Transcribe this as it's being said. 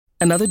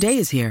Another day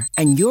is here,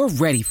 and you're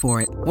ready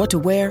for it. What to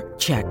wear?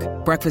 Check.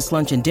 Breakfast,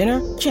 lunch, and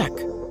dinner? Check.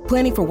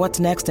 Planning for what's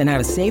next and how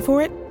to save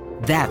for it?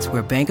 That's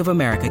where Bank of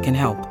America can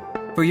help.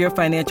 For your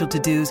financial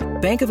to-dos,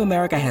 Bank of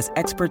America has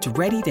experts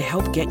ready to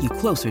help get you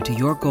closer to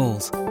your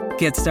goals.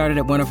 Get started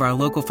at one of our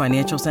local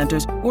financial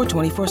centers or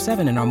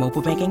 24/7 in our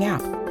mobile banking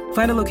app.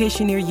 Find a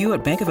location near you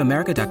at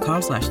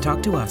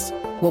bankofamerica.com/talktous.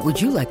 What would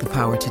you like the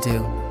power to do?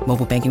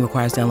 Mobile banking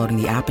requires downloading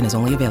the app and is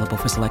only available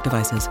for select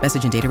devices.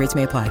 Message and data rates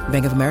may apply.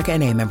 Bank of America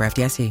N.A., member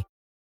FDIC.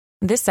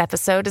 This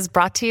episode is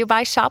brought to you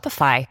by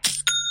Shopify.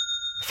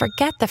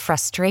 Forget the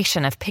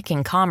frustration of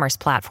picking commerce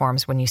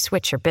platforms when you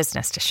switch your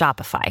business to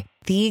Shopify,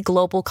 the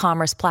global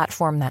commerce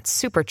platform that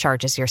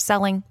supercharges your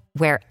selling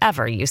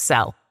wherever you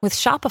sell. With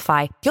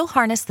Shopify, you'll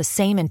harness the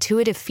same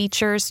intuitive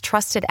features,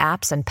 trusted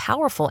apps, and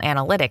powerful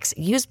analytics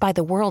used by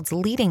the world's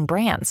leading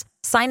brands.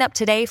 Sign up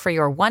today for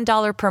your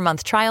 $1 per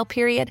month trial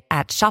period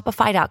at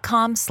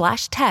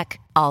shopify.com/tech,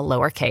 all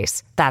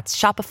lowercase. That's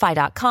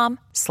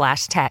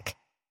shopify.com/tech.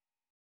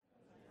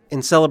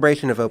 In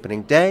celebration of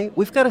opening day,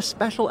 we've got a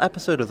special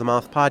episode of the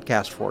Moth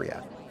Podcast for you.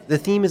 The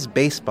theme is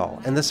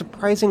baseball and the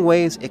surprising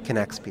ways it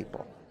connects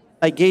people.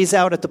 I gaze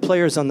out at the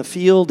players on the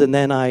field, and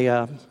then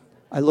I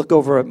look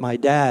over at my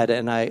dad,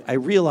 and I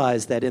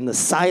realize that in the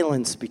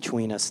silence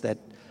between us that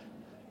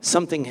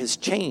something has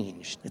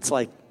changed. It's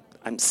like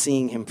I'm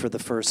seeing him for the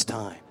first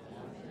time.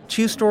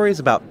 2 stories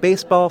about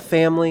baseball,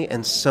 family,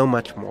 and so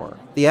much more.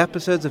 The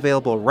episode's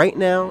available right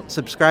now.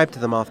 Subscribe to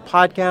the Moth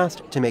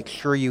Podcast to make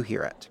sure you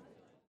hear it.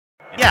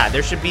 Yeah,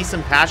 there should be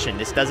some passion.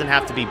 This doesn't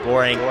have to be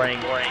boring. You couldn't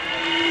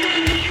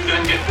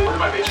get bored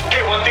by baseball.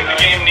 Hey, one thing the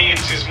game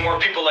needs is more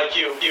people like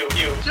you.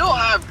 Still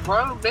have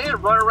grown men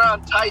run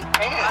around tight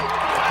pants.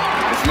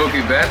 It's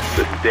Mookie Betts.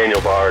 This is Daniel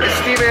Bard. It's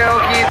Steve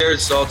Aoki.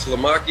 There's Sal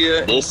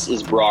Talamacchia. This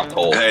is Brock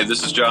Holt. Hey,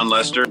 this is John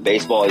Lester.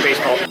 Baseball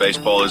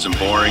isn't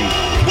boring.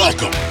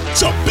 Welcome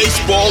to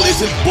Baseball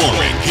Isn't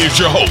Boring. Here's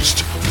your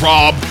host,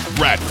 Rob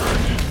Bradford.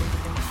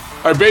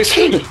 All right,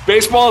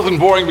 baseball isn't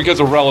boring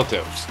because of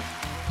relatives.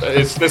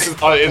 It's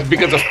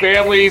because of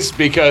families,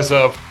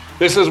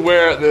 this is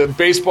where the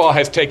baseball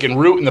has taken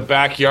root in the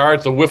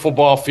backyards, the wiffle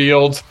ball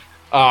fields,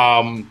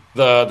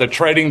 the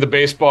trading the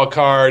baseball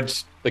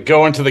cards, the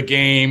going to the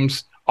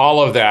games,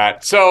 all of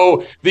that.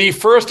 So the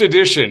first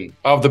edition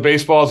of the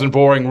Baseball Isn't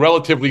Boring,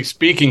 relatively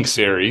speaking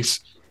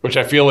series, which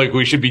I feel like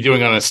we should be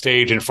doing on a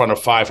stage in front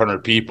of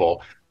 500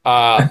 people,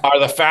 are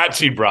the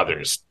Fatsy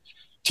brothers.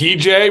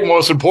 TJ,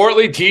 most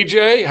importantly,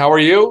 TJ, how are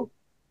you?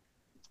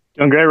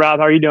 Doing great,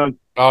 Rob. How are you doing?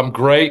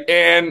 Great.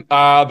 And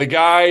the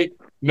guy,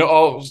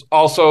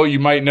 also you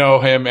might know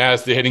him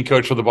as the hitting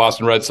coach for the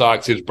Boston Red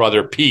Sox, his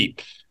brother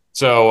Pete.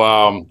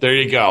 So there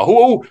you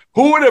go.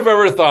 Who would have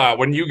ever thought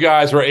when you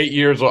guys were 8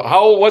 years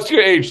old? What's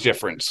your age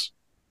difference?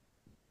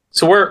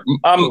 So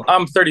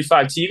I'm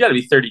 35. So you got to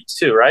be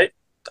 32, right?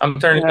 I'm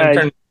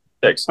turning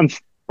 6.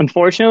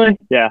 Unfortunately,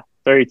 yeah,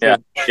 32.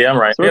 Yeah, I'm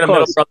right. So we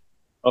got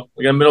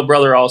a middle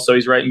brother also.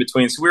 He's right in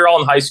between. So we were all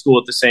in high school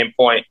at the same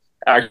point.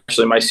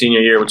 Actually, my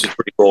senior year, which is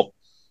pretty cool.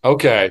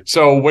 Okay,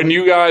 so when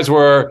you guys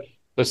were,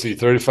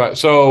 35.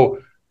 So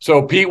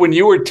Pete, when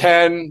you were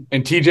 10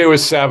 and TJ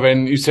was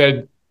 7, you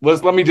said,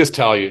 let me just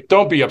tell you,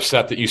 don't be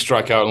upset that you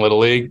struck out in Little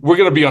League. We're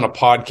going to be on a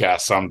podcast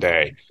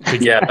someday.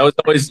 Yeah,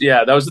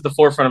 that was at the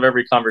forefront of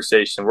every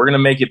conversation. We're going to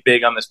make it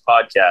big on this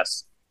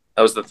podcast.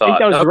 That was the thought. I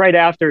think that was right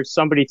after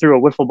somebody threw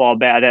a wiffle ball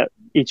bat at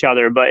each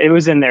other, but it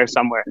was in there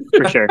somewhere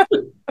for sure.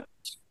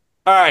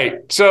 All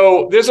right,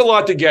 so there's a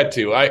lot to get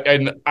to.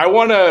 I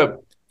want to.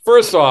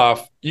 First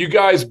off, you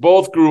guys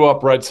both grew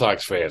up Red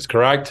Sox fans,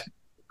 correct?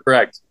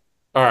 Correct.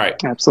 All right.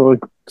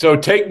 Absolutely. So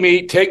take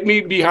me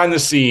behind the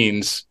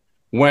scenes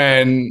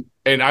and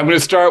I'm going to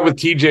start with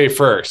TJ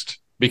first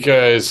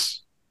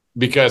because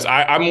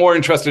I'm more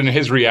interested in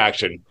his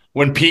reaction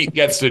when Pete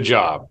gets the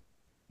job.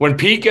 When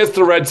Pete gets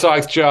the Red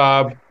Sox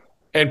job,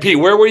 and Pete,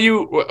 where were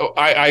you?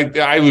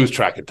 I lose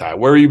track of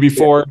time. Where were you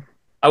before?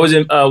 I was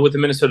with the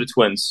Minnesota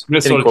Twins.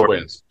 Minnesota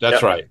Twins.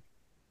 That's right.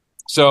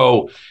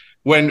 So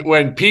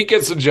when Pete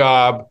gets the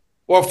job,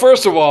 well,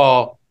 first of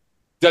all,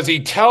 does he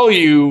tell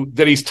you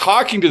that he's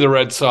talking to the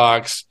Red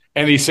Sox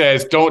and he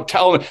says, don't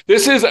tell him?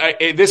 This is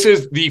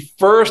the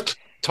first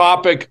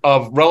topic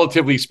of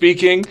relatively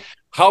speaking.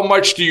 How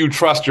much do you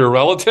trust your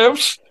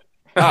relatives?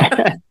 So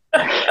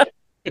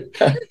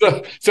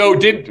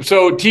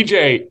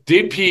TJ,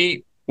 did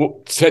Pete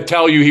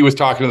tell you he was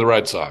talking to the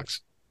Red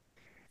Sox?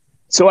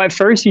 So at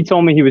first he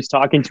told me he was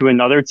talking to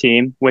another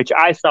team, which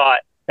I thought,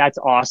 that's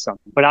awesome.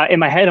 But in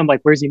my head, I'm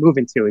like, where's he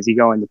moving to? Is he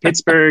going to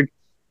Pittsburgh?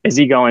 Is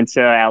he going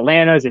to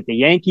Atlanta? Is it the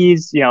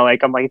Yankees?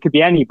 I'm like, it could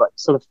be anybody.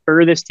 So the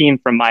furthest team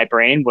from my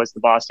brain was the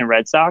Boston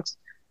Red Sox.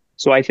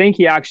 So I think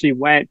he actually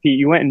went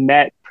and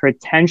met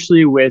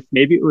potentially with,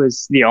 maybe it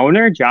was the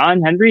owner,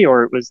 John Henry,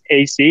 or it was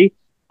AC.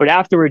 But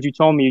afterwards, you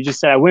told me, you just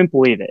said, I wouldn't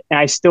believe it. And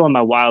I still, in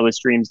my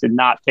wildest dreams, did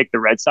not pick the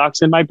Red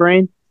Sox in my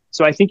brain.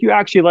 So I think you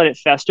actually let it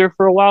fester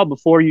for a while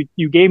before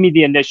you gave me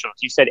the initials.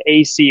 You said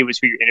AC was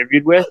who you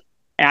interviewed with.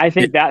 And I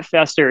think that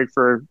festered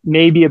for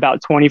maybe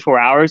about 24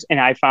 hours. And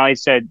I finally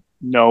said,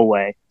 no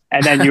way.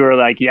 And then you were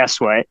like,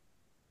 yes way.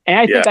 And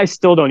I think I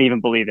still don't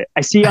even believe it.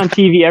 I see it on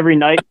TV every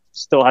night,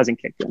 still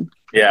hasn't kicked in.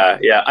 Yeah.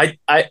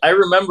 I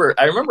remember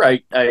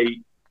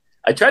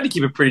I tried to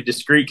keep it pretty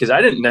discreet because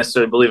I didn't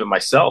necessarily believe it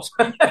myself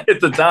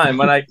at the time.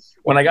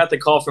 When I got the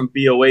call from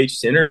BOH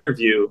to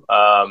interview,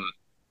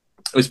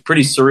 it was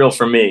pretty surreal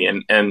for me.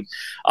 And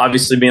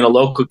obviously being a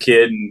local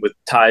kid and with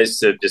ties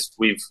to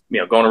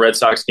going to Red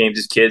Sox games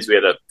as kids, we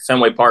had a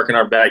Fenway Park in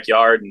our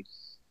backyard, and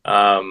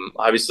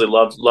obviously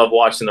love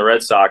watching the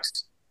Red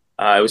Sox.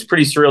 It was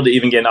pretty surreal to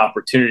even get an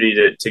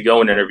opportunity to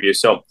go and interview.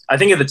 So I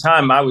think at the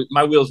time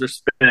my wheels were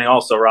spinning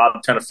also,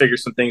 Rob, trying to figure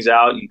some things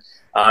out. And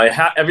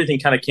everything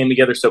kind of came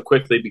together so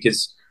quickly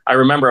because I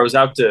remember I was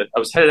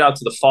headed out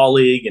to the fall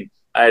league, and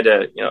I had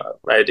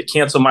to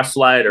cancel my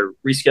flight or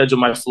reschedule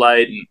my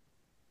flight, and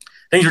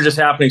things were just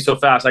happening so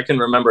fast. I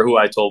couldn't remember who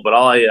I told, but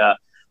all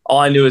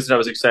I knew is that I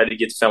was excited to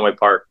get to Fenway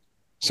Park.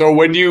 So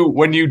when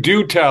you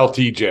do tell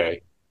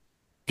TJ,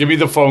 give me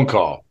the phone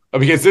call,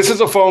 because this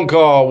is a phone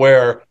call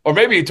where, or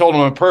maybe you told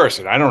him in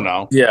person. I don't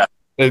know. Yeah.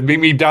 Meet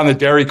me down the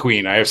Dairy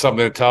Queen. I have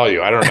something to tell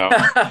you. I don't know.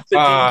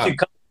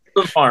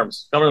 Cumberland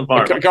Farms.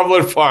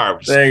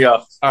 There you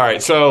go. All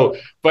right. So,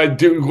 but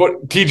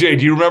TJ,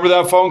 do you remember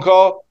that phone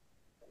call?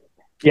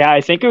 Yeah,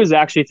 I think it was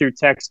actually through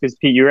text because,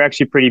 Pete, you were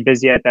actually pretty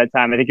busy at that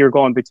time. I think you were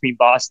going between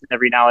Boston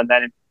every now and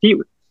then. And Pete,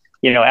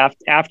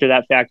 after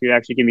that fact, he would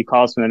actually give me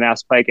calls from the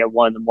Mass Pike at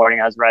 1 a.m.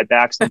 I was ride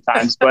back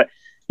sometimes. But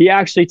he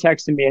actually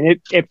texted me, and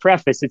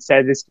it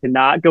said, this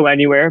cannot go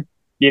anywhere,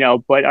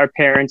 but our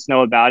parents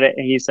know about it.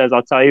 And he says,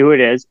 I'll tell you who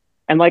it is.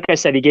 And like I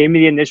said, he gave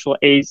me the initial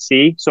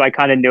AC, so I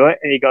kind of knew it.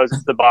 And he goes,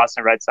 it's the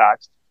Boston Red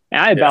Sox. And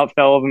I about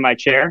fell over my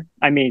chair.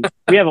 I mean,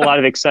 we have a lot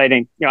of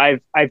exciting, I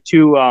have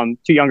two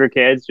younger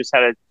kids, just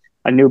had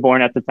a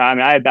newborn at the time.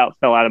 And I about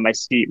fell out of my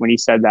seat when he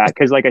said that.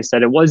 Because like I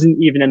said, it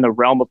wasn't even in the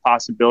realm of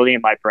possibility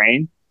in my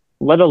brain,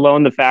 let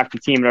alone the fact the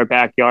team in our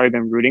backyard I've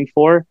been rooting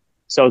for.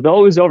 So though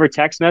it was over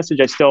text message,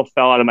 I still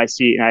fell out of my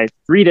seat. And I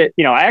read it,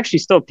 I actually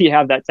still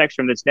have that text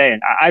from this day.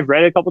 And I've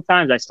read it a couple of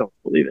times. I still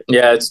believe it.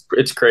 Yeah,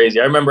 it's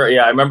crazy. I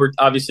remember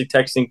obviously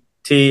texting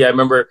T. I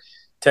remember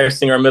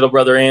texting our middle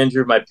brother,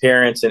 Andrew, my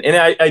parents. And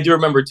I do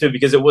remember too,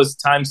 because it was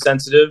time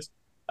sensitive.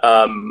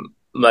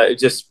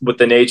 Just with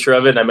the nature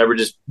of it. And I remember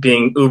just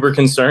being uber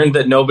concerned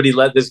that nobody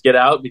let this get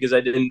out because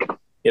I didn't,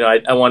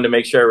 I wanted to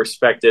make sure I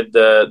respected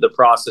the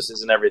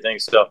processes and everything.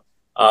 So,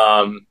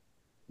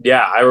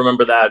 I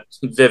remember that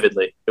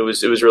vividly. It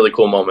was a really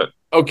cool moment.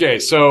 Okay.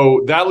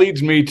 So that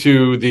leads me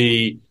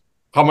to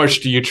how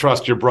much do you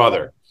trust your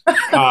brother?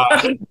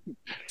 But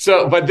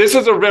this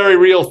is a very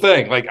real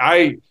thing. Like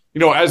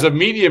as a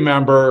media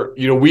member,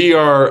 we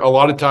are, a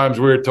lot of times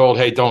we're told,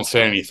 hey, don't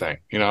say anything,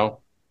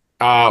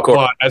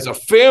 but as a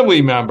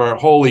family member,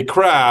 holy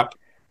crap,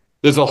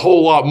 there's a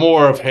whole lot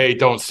more of, hey,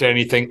 don't say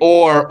anything.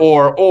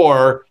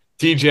 Or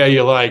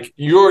TJ,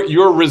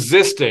 you're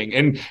resisting.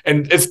 And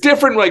it's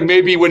different, like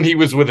maybe when he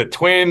was with the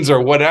Twins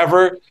or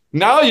whatever.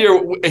 Now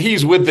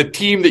he's with the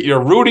team that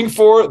you're rooting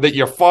for, that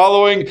you're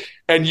following.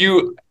 And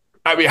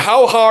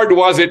how hard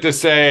was it to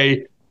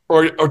say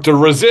or to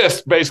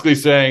resist basically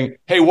saying,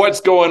 hey, what's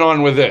going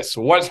on with this?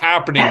 What's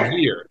happening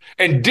here?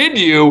 And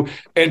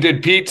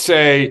did Pete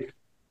say,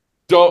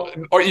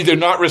 don't, or either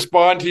not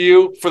respond to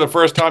you for the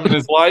first time in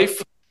his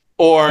life,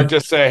 or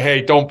just say,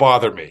 hey, don't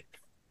bother me?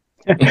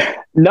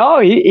 No,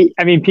 Pete,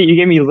 you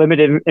gave me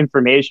limited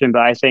information,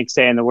 but I think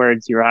saying the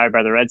words "you're hired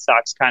by the Red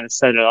Sox" kind of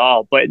said it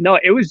all. But no,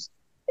 it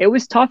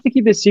was tough to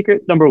keep a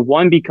secret. Number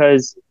one,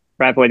 because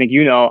Bradford, I think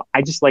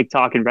I just like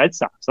talking Red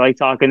Sox. I like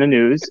talking the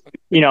news,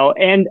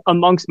 and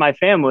amongst my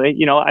family,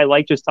 I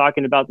like just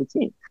talking about the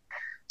team.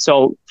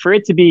 So for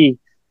it to be,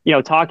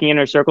 talking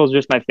inner circles,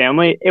 just my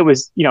family, it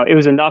was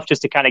enough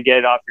just to kind of get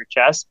it off your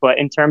chest. But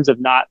in terms of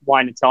not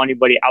wanting to tell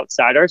anybody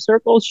outside our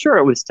circles, sure,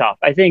 it was tough.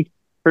 I think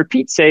for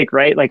Pete's sake,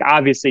 right? Like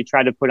obviously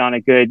try to put on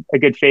a good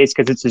face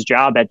because it's his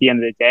job at the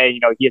end of the day.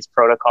 He has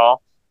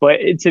protocol. But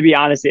to be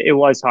honest, it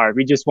was hard.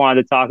 We just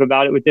wanted to talk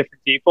about it with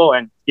different people.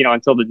 And,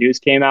 until the news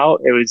came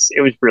out, it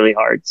was really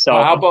hard. So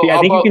I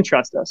think you can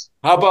trust us.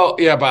 How about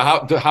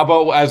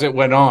as it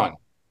went on?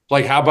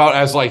 Like, how about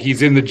as like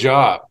he's in the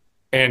job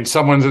and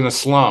someone's in a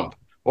slump?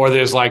 Or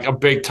there's like a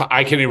big,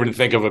 I can't even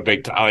think of a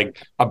big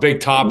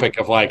topic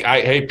of like,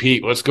 hey,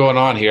 Pete, what's going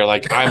on here?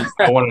 Like, I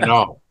want to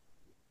know.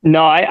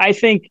 No, I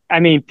think,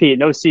 Pete,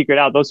 no secret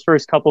out. Those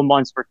first couple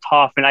months were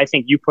tough. And I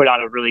think you put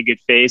on a really good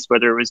face,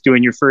 whether it was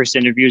doing your first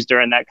interviews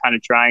during that kind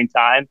of trying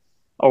time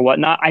or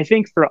whatnot. I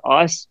think for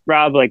us,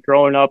 Rob, like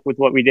growing up with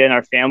what we did in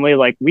our family,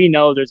 like we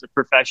know there's a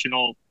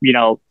professional,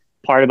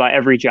 part about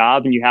every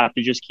job and you have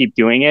to just keep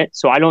doing it.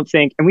 So I don't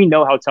think, and we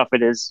know how tough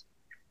it is,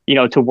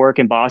 to work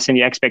in Boston,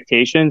 the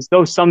expectations,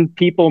 though some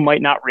people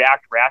might not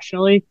react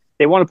rationally,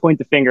 they want to point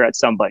the finger at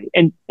somebody.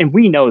 And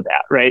we know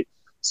that, right?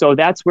 So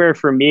that's where,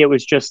 for me, it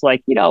was just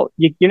like, you're not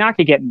going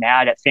to get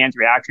mad at fans'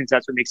 reactions.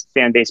 That's what makes the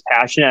fan base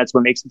passionate. That's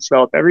what makes them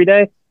show up every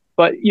day.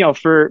 But,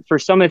 for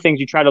some of the things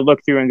you try to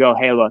look through and go,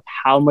 hey, look,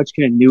 how much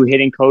can a new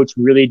hitting coach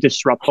really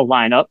disrupt the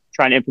lineup,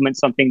 trying to implement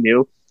something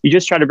new? You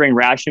just try to bring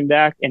ration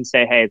back and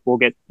say, hey, we'll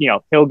get,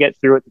 he'll get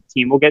through it. The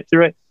team will get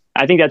through it.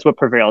 I think that's what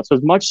prevailed. So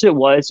as much as it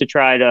was to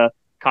try to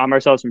calm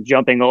ourselves from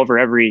jumping over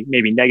every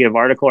maybe negative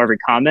article, every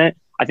comment.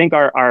 I think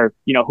our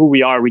who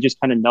we are, we just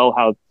kind of know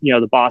how,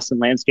 the Boston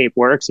landscape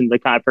works, and the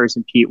kind of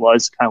person Pete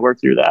was kind of work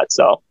through that.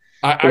 So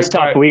it was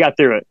tough, but we got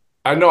through it.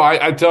 I know.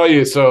 I tell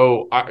you,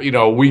 so,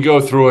 we go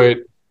through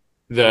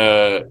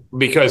it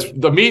because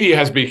the media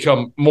has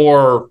become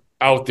more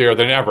out there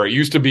than ever. It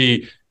used to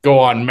be go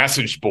on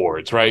message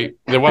boards, right?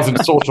 There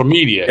wasn't social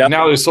media. Yep.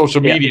 Now there's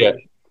social media.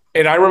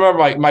 And I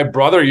remember my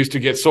brother used to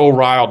get so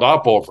riled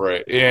up over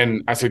it.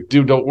 And I said,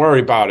 dude, don't worry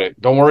about it.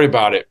 Don't worry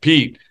about it.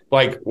 Pete,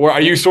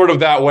 are you sort of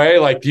that way?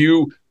 Like,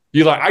 you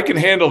I can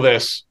handle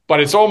this, but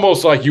it's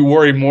almost like you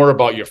worry more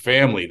about your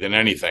family than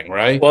anything,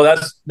 right? Well,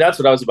 that's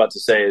what I was about to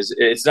say. Is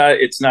it's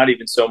not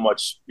even so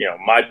much,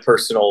 my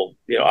personal,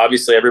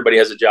 obviously everybody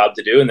has a job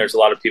to do, and there's a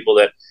lot of people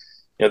that,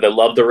 that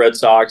love the Red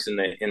Sox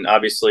and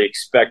obviously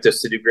expect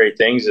us to do great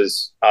things,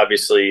 as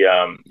obviously,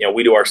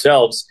 we do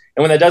ourselves.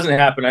 And when that doesn't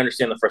happen, I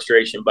understand the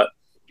frustration. But,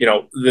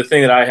 the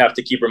thing that I have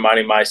to keep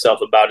reminding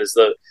myself about is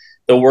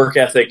the work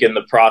ethic and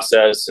the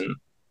process, and,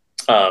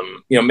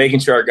 making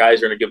sure our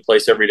guys are in a good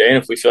place every day. And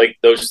if we feel like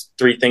those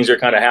three things are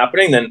kind of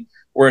happening, then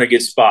we're in a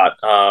good spot.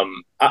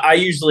 I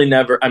usually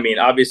never,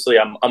 obviously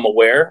I'm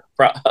aware,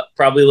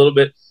 probably a little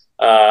bit,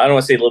 I don't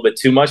want to say a little bit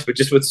too much, but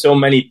just with so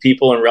many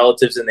people and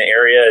relatives in the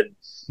area, and,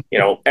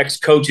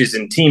 ex-coaches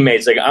and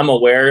teammates, like, I'm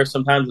aware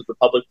sometimes of the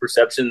public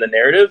perception, the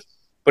narrative,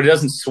 but it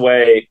doesn't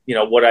sway,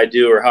 what I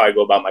do or how I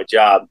go about my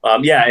job.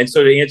 And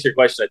so to answer your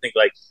question, I think,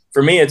 like,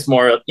 for me, it's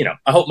more,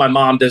 I hope my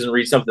mom doesn't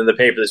read something in the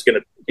paper that's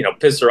going to,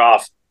 piss her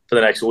off for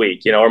the next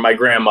week, or my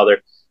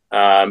grandmother,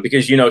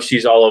 because,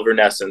 she's all over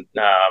Nesson.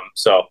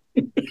 So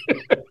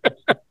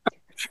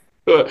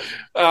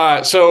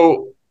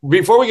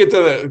before we get to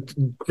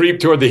the creep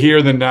toward the here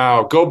and the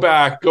now, go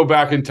back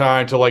in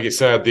time to, like you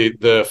said,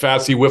 the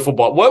Fancy wiffle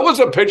ball. What was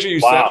the picture you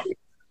sent?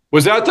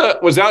 Was that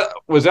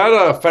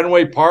a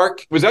Fenway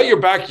Park? Was that your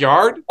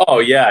backyard? Oh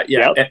yeah.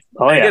 Yep. And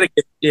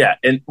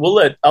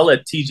I'll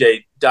let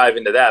TJ dive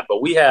into that.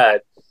 But we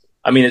had,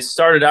 it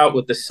started out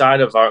with the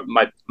side of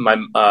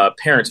my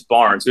parents'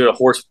 barns. We had a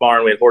horse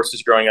barn. We had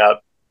horses growing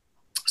up,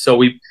 so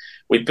we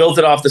built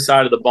it off the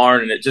side of the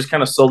barn, and it just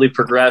kind of slowly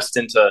progressed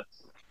into.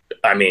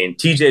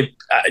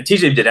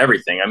 TJ did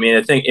everything.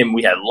 I think, and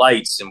we had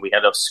lights, and we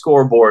had a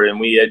scoreboard, and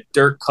we had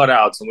dirt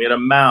cutouts, and we had a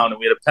mound, and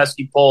we had a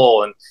pesky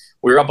pole, and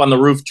we were up on the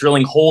roof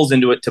drilling holes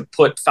into it to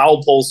put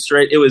foul poles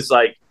straight. It was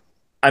like,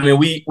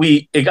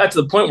 it got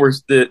to the point where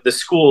the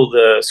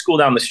school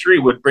down the street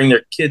would bring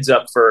their kids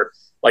up for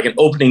like an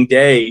opening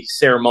day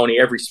ceremony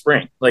every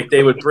spring. Like,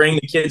 they would bring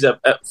the kids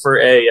up for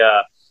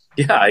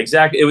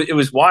exactly. It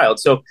was wild.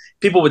 So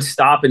people would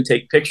stop and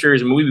take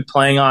pictures, and we'd be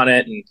playing on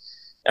it, and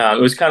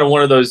it was kind of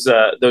one of those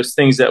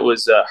things that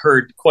was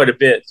heard quite a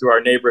bit through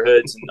our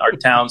neighborhoods and our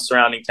towns,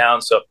 surrounding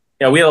towns. So,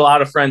 we had a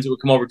lot of friends who would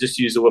come over just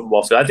to use the wiffle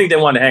ball field. I think they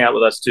wanted to hang out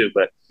with us too,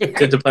 but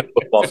to play the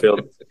football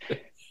field.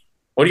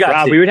 What do you got?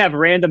 Wow, we would have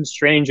random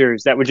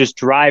strangers that would just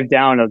drive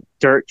down a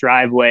dirt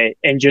driveway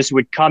and just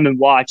would come and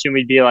watch, and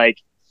we'd be like,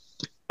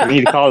 "We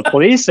need to call the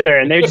police,"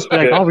 and they'd just be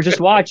like, "Oh, we're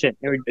just watching."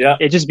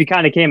 It just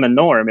became a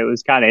norm. It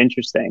was kind of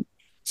interesting.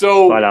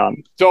 So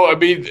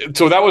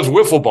that was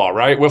wiffle ball,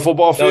 right? Wiffle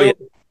ball field.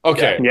 Yeah.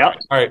 Okay. Yeah.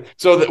 All right.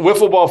 So the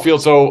wiffle ball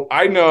field. So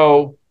I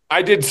know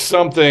I did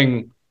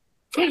something.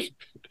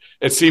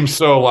 It seems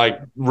so like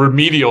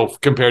remedial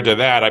compared to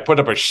that. I put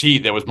up a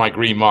sheet that was my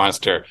green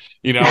monster,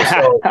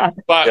 So,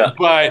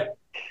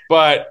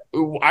 but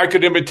I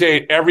could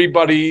imitate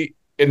everybody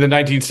in the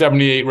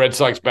 1978 Red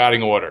Sox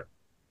batting order.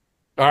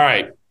 All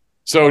right.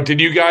 So did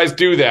you guys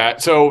do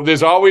that? So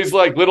there's always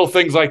like little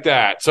things like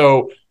that.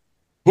 So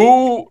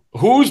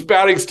whose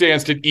batting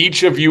stance did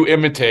each of you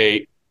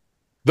imitate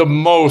the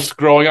most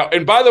growing up?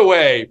 And by the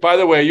way,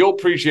 you'll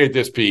appreciate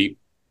this, Pete.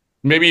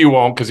 Maybe you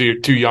won't because you're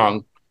too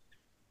young.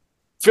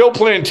 Phil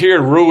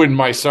Plantier ruined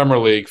my summer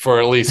league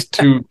for at least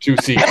two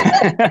seasons.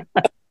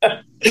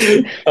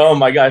 Oh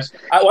my gosh!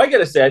 I got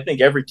to say, I think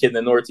every kid in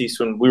the Northeast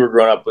when we were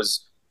growing up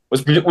was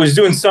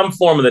doing some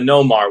form of the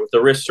Nomar with the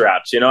wrist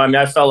straps.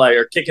 I felt like,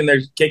 or kicking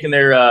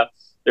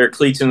their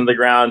cleats into the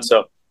ground.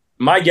 So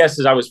my guess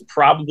is I was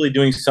probably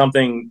doing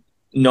something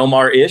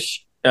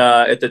Nomar-ish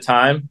at the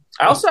time.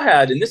 I also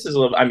had, and this is a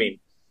little,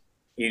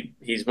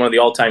 he's one of the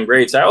all-time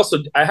greats. I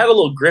had a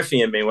little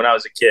Griffey in me when I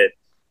was a kid.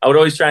 I would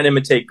always try and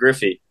imitate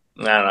Griffey.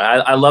 I don't know.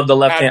 I love the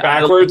left hand.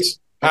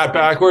 Hat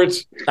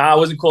backwards. I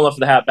wasn't cool enough for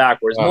the hat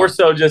backwards. Wow. More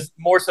so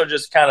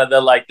just kind of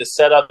the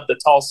setup, the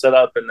tall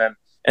setup,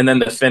 and then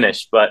the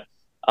finish. But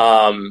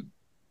I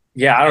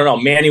don't know.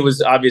 Manny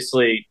was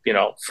obviously,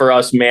 for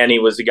us, Manny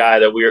was the guy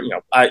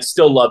that I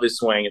still love his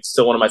swing. It's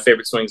still one of my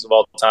favorite swings of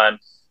all time.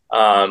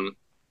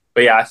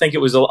 But yeah, I think it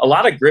was a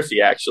lot of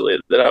Griffey actually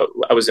that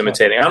I was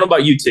imitating. I don't know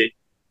about you, T.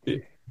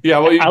 Yeah,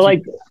 well, I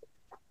like.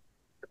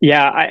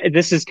 Yeah,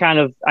 this is kind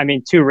of,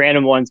 two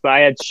random ones, but I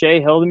had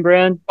Shea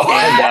Hildenbrand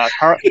and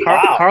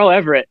Carl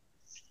Everett.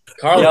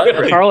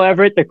 Carl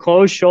Everett, the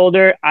closed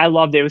shoulder. I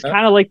loved it. It was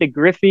kind of like the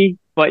Griffey,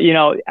 but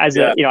I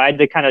had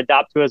to kind of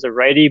adopt to as a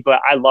righty, but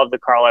I love the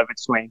Carl Everett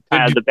swing.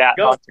 Kind of the bat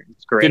hunter.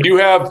 It's great.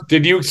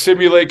 Did you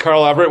simulate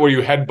Carl Everett where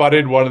you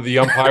headbutted one of the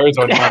umpires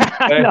on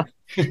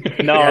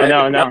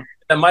No.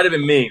 That might have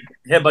been me,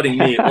 headbutting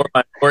me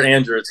or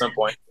Andrew at some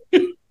point.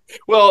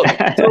 Well,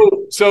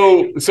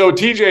 so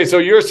TJ, so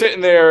you're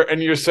sitting there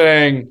and you're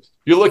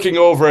looking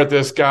over at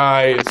this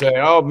guy and saying,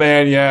 oh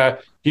man, yeah,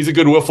 he's a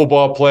good wiffle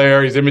ball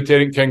player. He's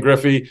imitating Ken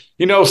Griffey.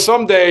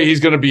 Someday he's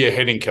going to be a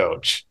hitting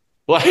coach.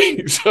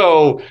 When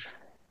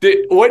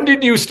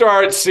did you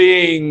start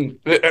seeing,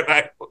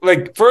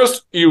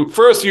 first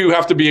you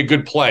have to be a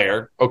good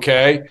player,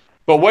 okay?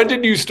 But when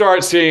did you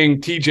start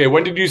seeing TJ?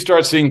 When did you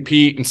start seeing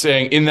Pete and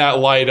saying in that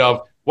light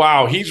of,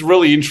 wow, he's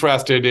really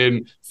interested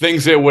in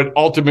things that would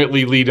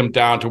ultimately lead him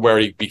down to where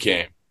he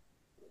became?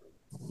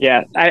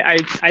 Yeah, I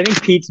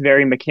think Pete's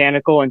very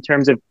mechanical in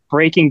terms of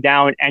breaking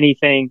down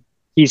anything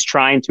he's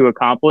trying to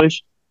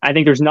accomplish. I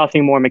think there's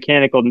nothing more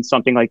mechanical than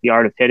something like the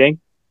art of hitting.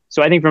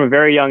 So I think from a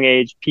very young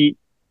age, Pete,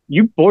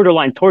 you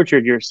borderline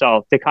tortured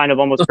yourself to kind of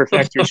almost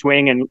perfect your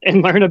swing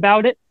and learn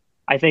about it.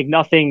 I think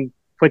nothing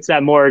puts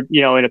that more,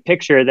 in a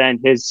picture than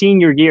his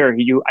senior year.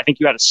 I think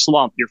you had a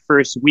slump your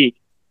first week.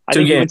 I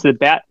think you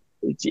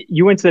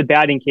went to the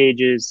batting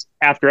cages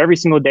after every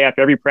single day,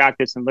 after every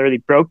practice, and literally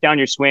broke down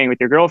your swing with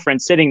your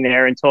girlfriend sitting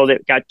there until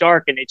it got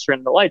dark and they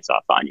turned the lights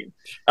off on you.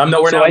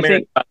 We're not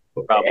married.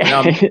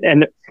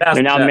 And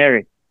they're now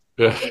married.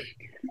 Yeah.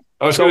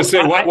 I was going to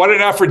say, what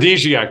an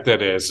aphrodisiac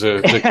that is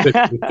to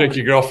take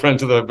your girlfriend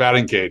to the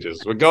batting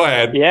cages. But go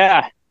ahead.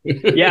 Yeah.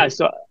 Yeah.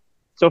 So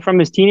from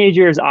his teenage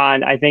years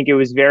on, I think it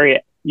was very,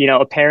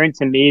 apparent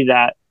to me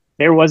that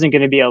there wasn't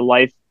going to be a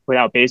life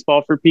without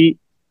baseball for Pete.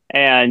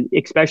 And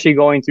especially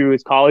going through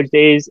his college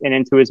days and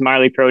into his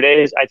minor league pro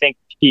days, I think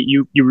Pete,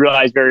 you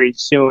realize very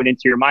soon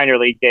into your minor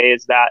league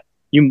days that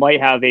you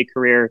might have a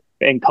career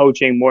in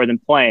coaching more than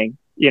playing,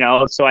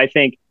 So I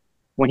think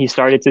when he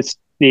started to,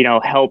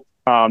 help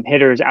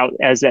hitters out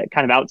as that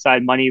kind of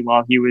outside money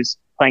while he was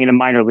playing in the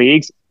minor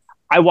leagues,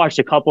 I watched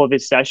a couple of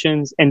his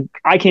sessions, and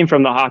I came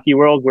from the hockey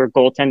world where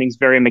goaltending is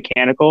very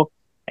mechanical.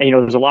 And,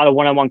 there's a lot of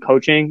one-on-one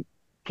coaching.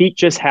 Pete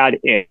just had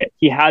it.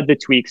 He had the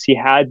tweaks. He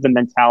had the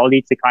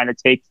mentality to kind of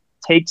take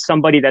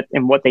somebody that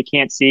and what they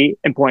can't see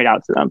and point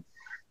out to them.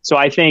 So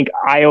I think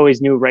I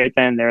always knew right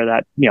then and there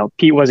that,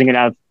 Pete wasn't going to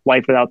have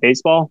life without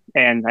baseball.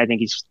 And I think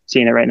he's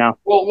seeing it right now.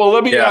 Well,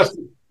 let me ask.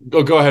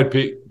 Go ahead,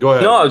 Pete. Go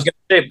ahead. No, I was going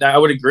to say, I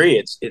would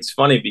agree. It's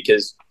funny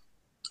because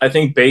I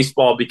think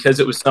baseball, because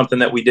it was something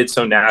that we did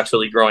so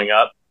naturally growing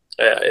up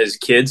as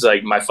kids,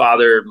 like my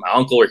father, my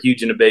uncle are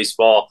huge into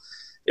baseball.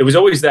 It was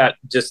always that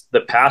just the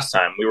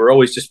pastime. We were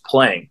always just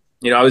playing.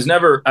 I was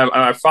never.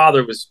 My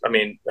father was.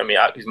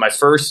 He's my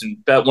first and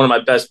one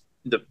of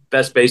the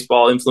best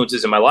baseball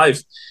influences in my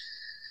life.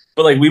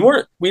 But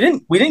we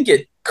didn't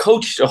get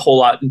coached a whole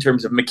lot in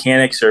terms of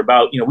mechanics or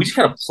about. We just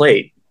kind of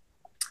played.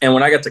 And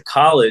when I got to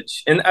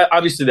college, and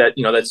obviously that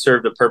that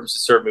served a purpose, to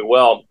serve me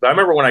well. But I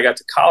remember when I got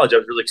to college, I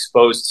was really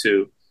exposed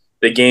to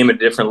the game at a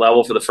different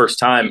level for the first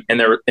time, and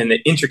the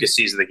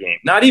intricacies of the game.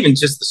 Not even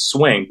just the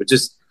swing, but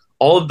just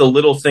all of the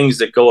little things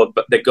that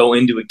go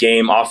into a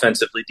game,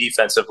 offensively,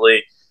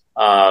 defensively.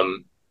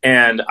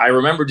 And I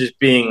remember just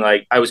being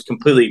I was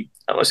completely,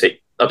 I don't want to say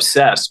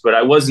obsessed, but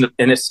I wasn't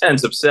in a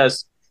sense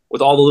obsessed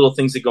with all the little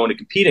things that go into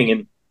competing.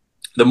 And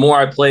the more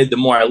I played, the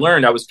more I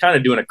learned. I was kind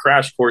of doing a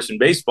crash course in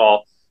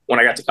baseball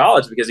when I got to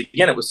college, because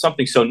again, it was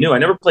something so new. I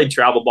never played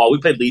travel ball. We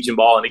played Legion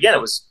ball. And again,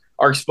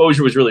 our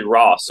exposure was really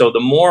raw. So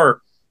the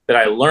more that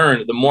I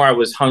learned, the more I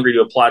was hungry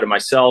to apply to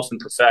myself and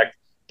perfect.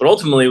 But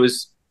ultimately it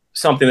was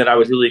something that I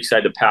was really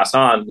excited to pass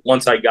on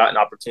once I got an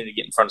opportunity to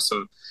get in front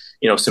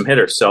of some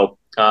hitters. So,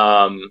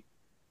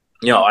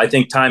 I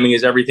think timing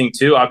is everything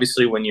too.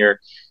 Obviously, when you're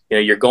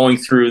going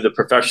through the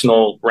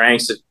professional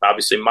ranks,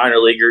 obviously minor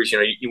leaguers,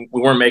 we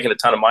weren't making a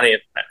ton of money,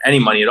 any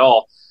money at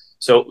all.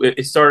 So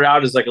it started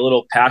out as a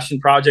little passion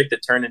project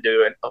that turned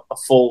into a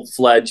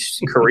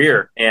full-fledged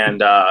career.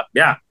 And so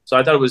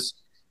I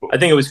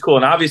think it was cool.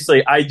 And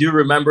obviously I do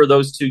remember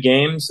those two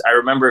games. I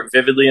remember it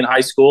vividly in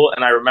high school.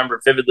 And I remember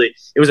vividly,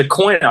 it was a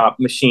coin op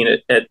machine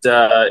at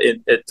a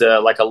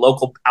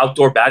local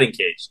outdoor batting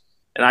cage.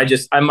 And I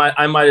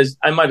might as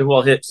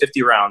well hit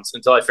 50 rounds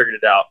until I figured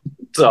it out.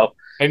 So,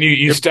 and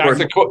you stack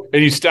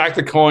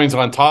the coins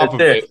on top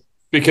of it.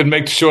 We can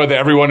make sure that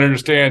everyone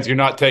understands you're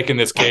not taking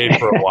this game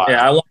for a while.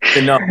 Yeah, I want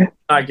to know. I'm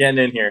not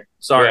getting in here.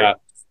 Sorry. Yeah.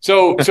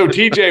 So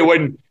TJ,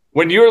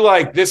 when you're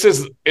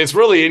it's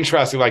really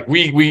interesting.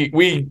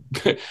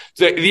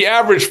 The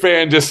average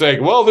fan just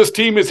saying, well, this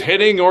team is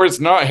hitting or it's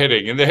not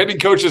hitting, and the hitting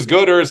coach is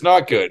good or it's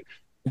not good.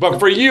 But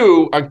for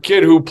you, a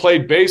kid who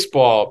played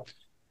baseball,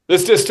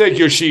 let's just take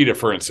Yoshida,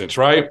 for instance,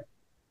 right?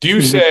 Do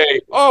you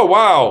say, oh,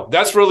 wow,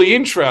 that's really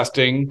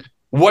interesting.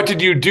 What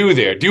did you do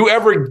there? Do you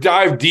ever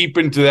dive deep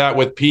into that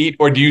with Pete,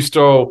 or do you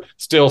still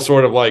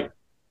sort of I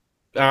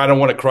don't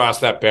want to cross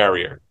that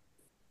barrier?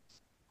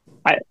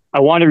 I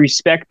want to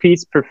respect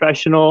Pete's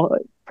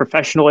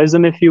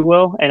professionalism, if you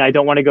will, and I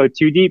don't want to go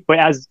too deep. But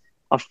as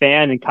a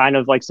fan and kind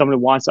of like someone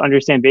who wants to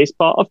understand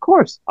baseball, of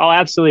course, I'll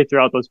absolutely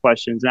throw out those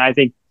questions. And I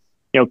think,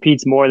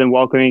 Pete's more than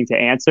welcoming to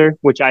answer,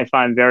 which I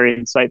find very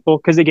insightful.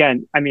 Because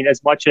again, I mean,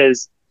 as much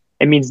as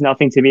it means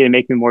nothing to me to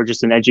make me more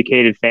just an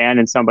educated fan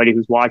and somebody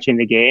who's watching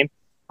the game,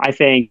 I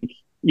think,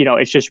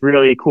 it's just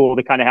really cool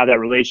to kind of have that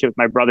relationship with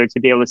my brother to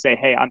be able to say,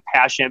 hey, I'm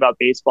passionate about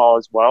baseball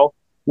as well.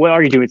 What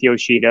are you doing with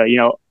Yoshida?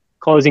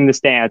 Closing the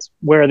stance,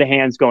 where are the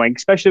hands going?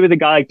 Especially with a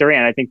guy like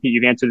Durant. I think that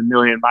you've answered a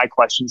million of my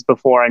questions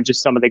before, and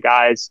just some of the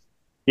guys,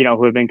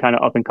 who have been kind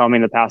of up and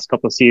coming the past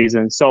couple of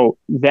seasons. So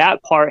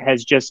that part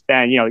has just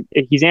been,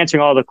 he's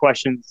answering all the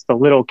questions, the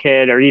little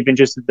kid, or even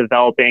just the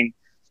developing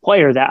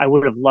player that I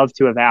would have loved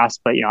to have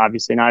asked. But,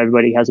 obviously not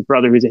everybody has a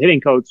brother who's a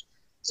hitting coach.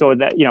 So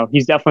that,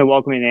 he's definitely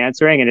welcoming and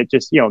answering, and it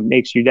just,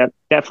 makes you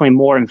definitely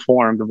more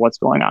informed of what's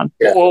going on.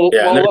 Yeah.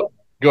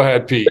 Go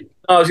ahead, Pete.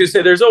 I was going to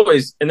say there's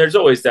always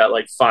that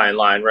like fine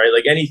line, right?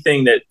 Like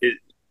anything that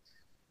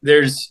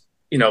there's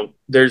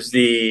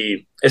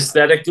the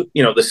aesthetic,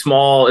 the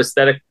small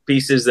aesthetic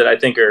pieces that I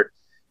think are,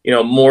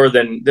 more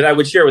than that I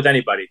would share with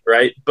anybody.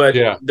 Right. But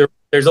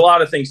there's a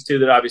lot of things too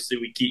that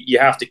obviously you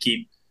have to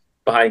keep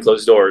behind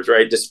closed doors,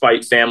 right?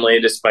 Despite family,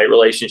 despite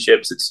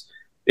relationships,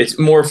 it's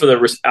more for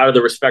out of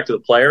the respect of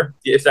the player,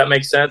 if that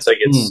makes sense. Like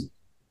it's,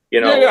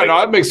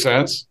 that makes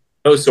sense.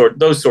 Those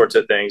sorts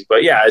of things.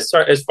 But yeah,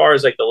 as far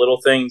as like the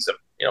little things,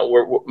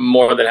 we're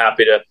more than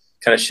happy to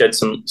kind of shed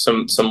some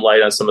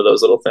light on some of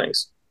those little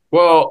things.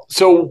 Well,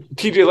 so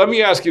TJ, let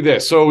me ask you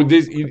this. So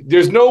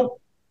it's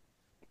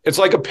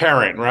like a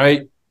parent,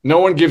 right? No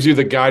one gives you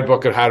the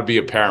guidebook on how to be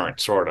a parent,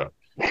 sort of.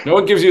 No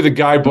one gives you the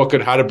guidebook on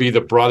how to be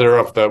the brother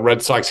of the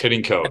Red Sox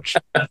hitting coach.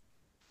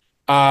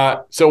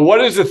 So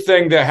what is the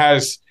thing that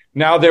has,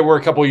 now that we're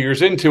a couple of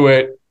years into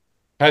it,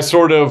 has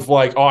sort of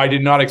like, I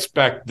did not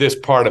expect this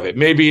part of it.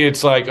 Maybe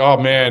it's like, oh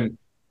man,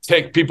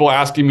 take people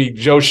asking me,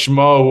 Joe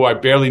Schmo, who I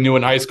barely knew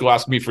in high school,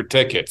 asking me for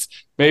tickets.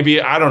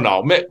 Maybe, I don't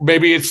know.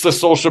 Maybe it's the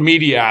social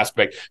media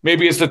aspect.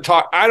 Maybe it's the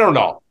talk. I don't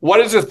know. What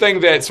is the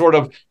thing that sort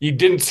of you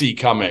didn't see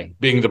coming,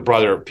 being the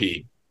brother of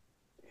Pete?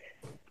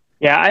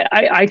 Yeah,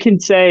 I can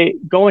say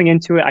going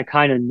into it, I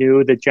kind of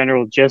knew the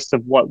general gist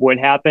of what would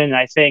happen. And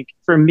I think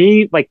for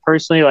me, like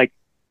personally, like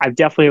I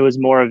definitely was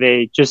more of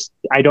a just,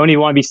 I don't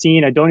even want to be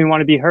seen. I don't even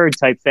want to be heard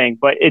type thing,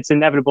 but it's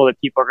inevitable that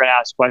people are going to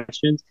ask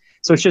questions.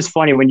 So it's just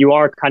funny when you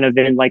are kind of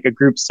in like a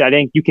group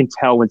setting, you can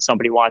tell when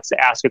somebody wants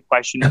to ask a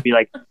question and be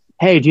like,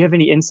 hey, do you have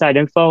any inside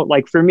info?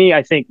 Like for me,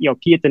 I think, Pete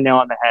hit the nail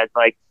on the head.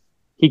 Like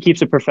he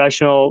keeps a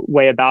professional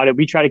way about it.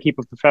 We try to keep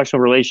a professional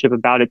relationship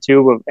about it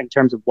too, in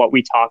terms of what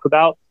we talk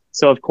about.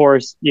 So of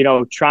course,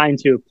 trying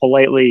to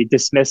politely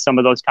dismiss some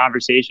of those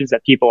conversations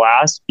that people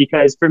ask,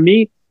 because for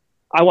me,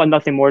 I want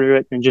nothing more to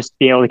it than just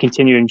be able to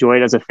continue to enjoy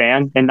it as a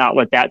fan and not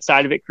let that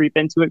side of it creep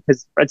into it,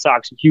 because Red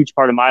Sox are a huge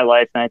part of my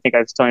life. And I think I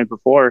was telling you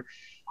before,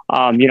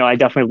 I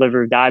definitely live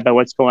or die by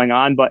what's going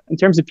on. But in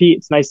terms of Pete,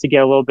 it's nice to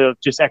get a little bit of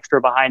just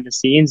extra behind the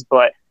scenes.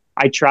 But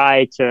I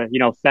try to,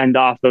 fend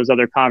off those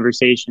other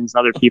conversations,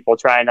 other people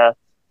trying to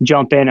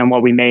jump in on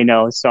what we may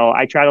know. So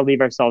I try to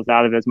leave ourselves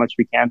out of it as much as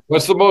we can.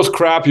 What's the most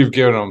crap you've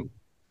given them?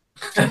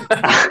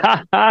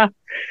 I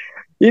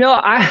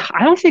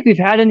don't think we've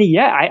had any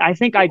yet. I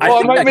think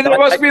there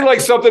must be like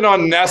something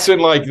on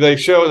Nesson, like they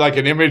show like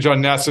an image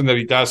on Nesson that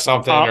he does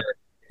something.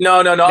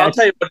 No. I'll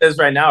tell you what it is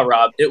right now,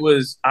 Rob.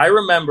 I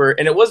remember,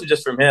 and it wasn't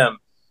just from him.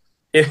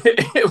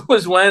 It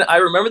was when I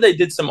remember they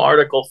did some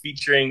article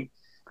featuring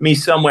me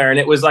somewhere, and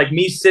it was like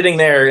me sitting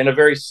there in a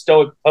very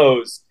stoic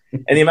pose.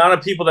 And the amount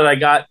of people that I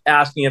got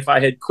asking if I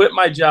had quit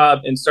my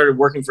job and started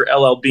working for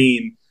LL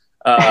Bean.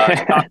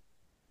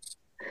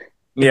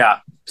 Yeah.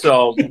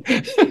 So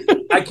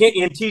I can't.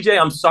 And TJ,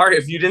 I'm sorry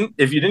if you didn't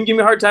give me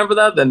a hard time for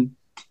that. Then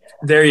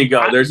there you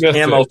go. There's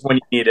ammo when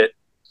you need it.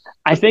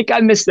 I think I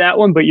missed that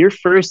one, but your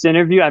first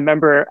interview, I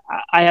remember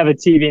I have a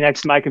TV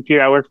next to my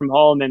computer. I work from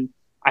home, and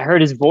I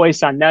heard his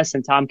voice on Ness,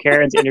 and Tom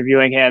Caron's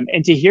interviewing him.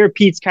 And to hear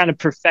Pete's kind of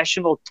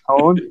professional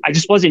tone, I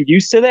just wasn't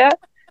used to that.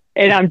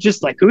 And I'm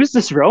just like, who's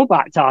this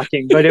robot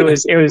talking? But it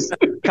was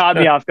caught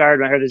me off guard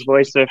when I heard his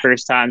voice for the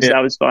first time. So that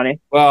was funny.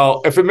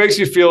 Well, if it makes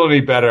you feel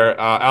any better,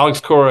 Alex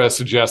Cora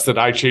suggested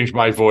I change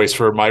my voice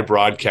for my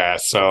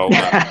broadcast. So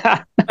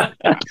I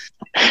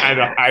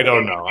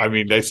don't know. I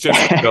mean, it's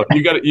just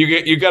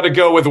you got to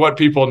go with what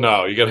people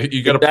know. You got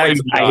to play.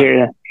 I hear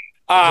you.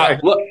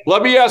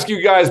 Let me ask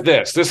you guys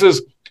this. This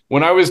is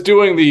when I was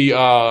doing the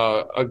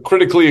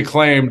critically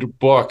acclaimed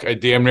book, A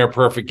Damn Near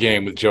Perfect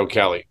Game with Joe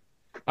Kelly.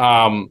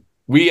 I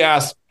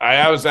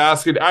was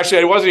asking, actually,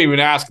 I wasn't even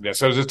asking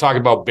this. I was just talking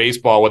about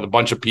baseball with a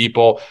bunch of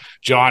people,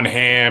 John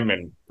Hamm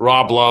and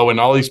Rob Lowe and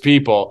all these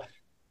people.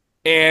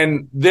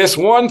 And this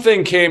one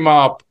thing came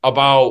up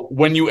about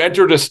when you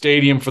entered a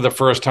stadium for the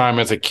first time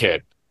as a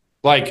kid.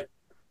 Like,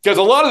 because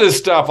a lot of this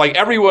stuff, like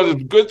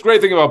the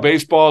great thing about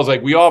baseball is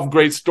like we all have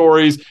great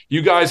stories.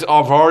 You guys have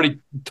already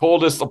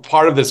told us a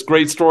part of this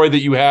great story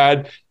that you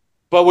had.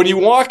 But when you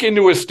walk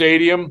into a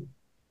stadium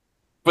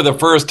for the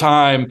first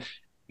time,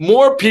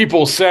 more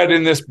people said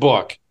in this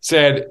book,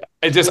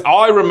 all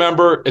I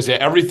remember is that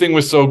everything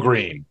was so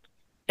green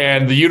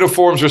and the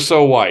uniforms are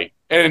so white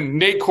And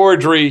Nate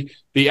Cordry,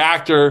 the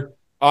actor,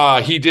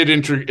 he did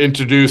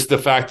introduce the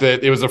fact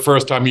that it was the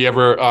first time he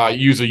ever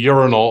used a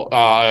urinal,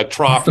 a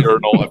trough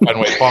urinal at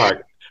Fenway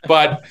Park.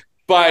 But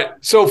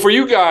so for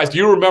you guys, do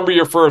you remember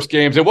your first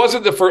games? It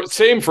wasn't the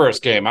same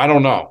first game. I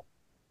don't know.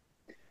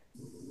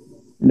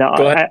 No,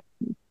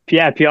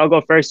 I'll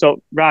go first.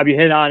 So, Rob, you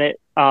hit on it.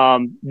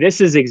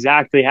 This is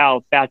exactly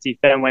how Fatsy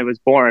Fenway was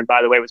born,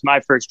 by the way. It was my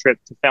first trip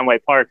to Fenway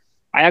Park.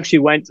 I actually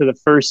went to the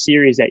first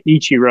series that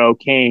Ichiro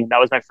came. That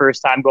was my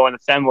first time going to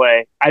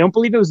Fenway. I don't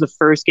believe it was the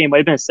first game.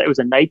 It was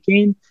a night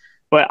game.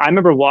 But I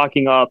remember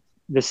walking up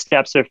the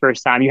steps the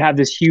first time. You have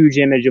this huge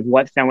image of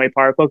what Fenway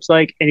Park looks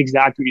like. And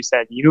exactly what you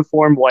said.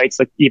 Uniform whites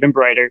looked even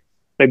brighter.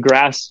 The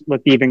grass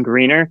looked even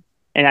greener.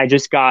 And I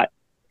just got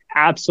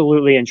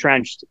absolutely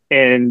entrenched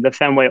in the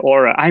Fenway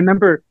aura. I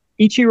remember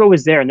Ichiro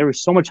was there and there was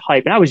so much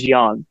hype. And I was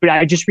young. But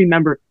I just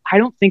remember, I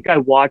don't think I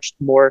watched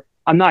more,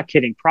 I'm not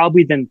kidding,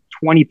 probably than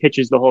 20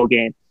 pitches the whole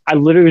game. I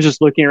literally was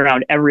just looking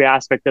around every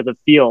aspect of the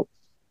field.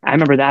 I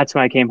remember that's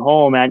when I came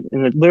home, and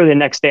literally the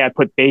next day I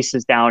put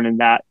bases down in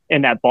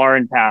that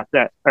barn path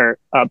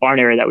barn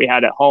area that we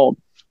had at home,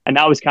 and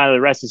that was kind of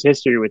the rest is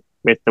history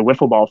with the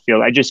wiffle ball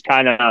field. I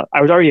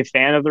was already a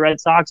fan of the Red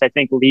Sox. I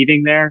think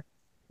leaving there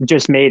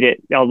just made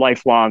it a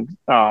lifelong.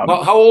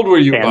 How old were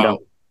you? Fandom.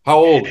 How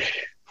old?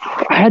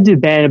 I had to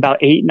have been about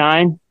 8,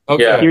 9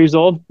 years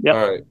old. Yep.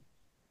 All right.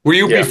 Were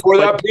you before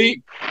that,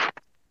 Pete?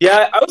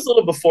 Yeah, I was a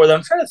little before that.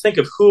 I'm trying to think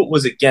of who it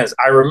was against.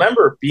 I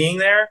remember being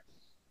there.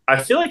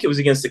 I feel like it was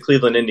against the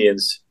Cleveland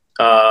Indians.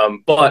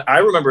 But I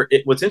remember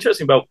what's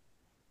interesting about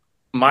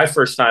my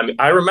first time,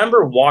 I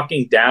remember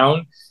walking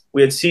down.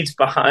 We had seats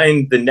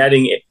behind the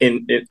netting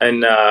in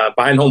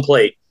behind home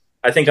plate.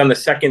 I think on the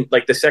second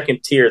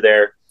tier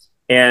there.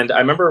 And I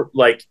remember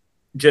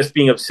just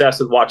being obsessed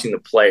with watching the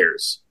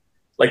players,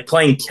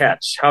 playing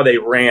catch, how they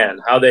ran,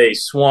 how they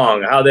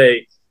swung,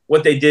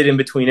 what they did in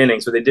between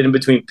innings, what they did in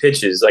between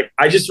pitches.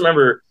 I just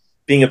remember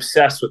being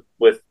obsessed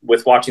with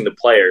watching the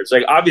players.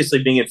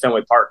 Obviously being in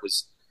Fenway Park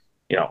was,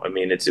 it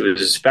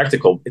was a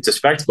spectacle. It's a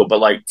spectacle.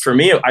 But for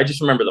me, I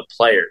just remember the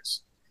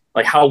players,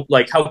 how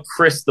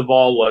crisp the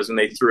ball was when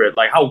they threw it,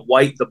 how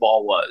white the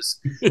ball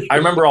was. I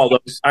remember all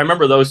those. I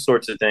remember those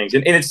sorts of things.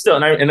 And it's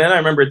still, and then I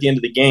remember at the end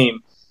of the game,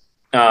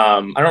 I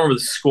don't remember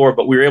the score,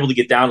 but we were able to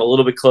get down a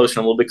little bit closer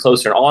and a little bit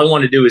closer. And all I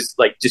wanted to do is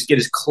just get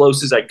as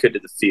close as I could to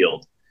the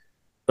field.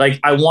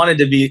 I wanted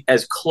to be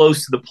as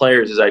close to the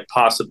players as I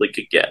possibly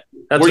could get.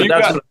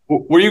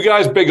 Were you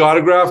guys big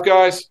autograph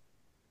guys?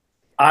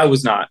 I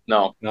was not.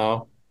 No.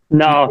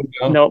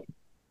 Nope.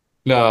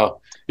 Yeah.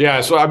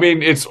 So,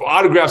 it's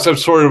autographs have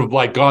sort of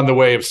gone the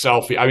way of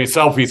selfie.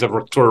 Selfies have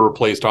sort of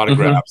replaced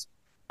autographs.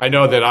 Mm-hmm. I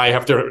know that I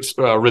have to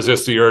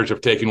resist the urge of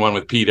taking one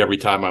with Pete every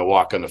time I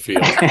walk on the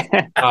field.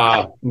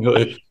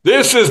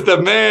 This is the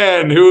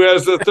man who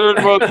has the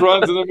third most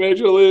runs in the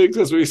major leagues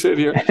as we sit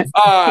here.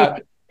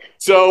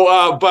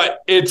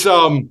 But it's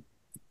so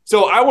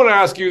I want to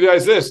ask you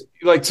guys this,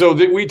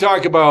 we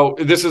talk about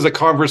this is a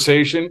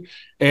conversation,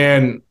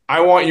 and I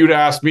want you to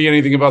ask me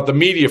anything about the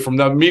media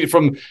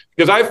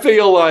because I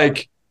feel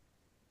like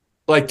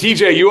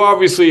TJ, you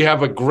obviously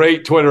have a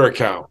great Twitter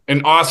account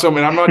and awesome,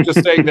 and I'm not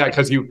just saying that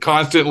because you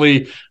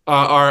constantly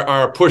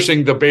are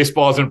pushing the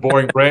baseball isn't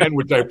boring brand,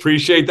 which I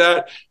appreciate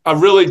that. A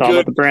really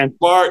good,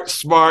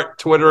 smart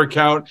Twitter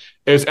account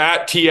is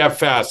at TF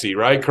Fassy,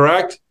 right?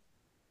 Correct?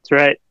 That's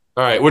right.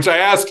 All right, which I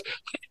asked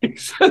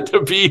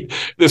to be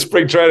the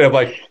spring training. I'm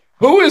like,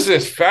 who is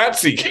this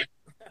Fatsy?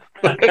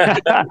 But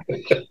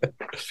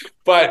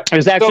it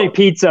was actually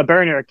Pete's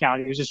burner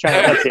account. He was just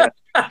trying to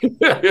help you.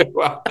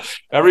 Well,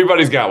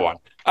 everybody's got one.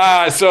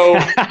 So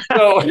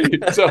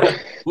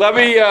let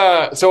me.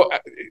 I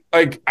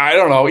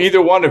don't know,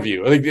 either one of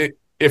you.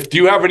 Do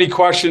you have any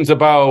questions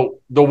about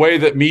the way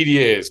that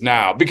media is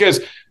now? Because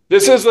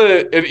this is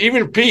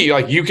even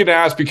Pete. You can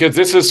ask because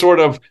this is sort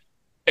of.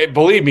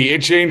 Believe me,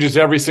 it changes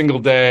every single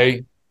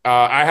day.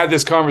 I had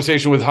this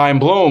conversation with Chaim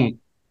Bloom.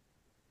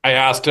 I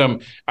asked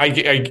him, I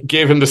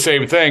gave him the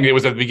same thing. It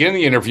was at the beginning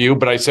of the interview,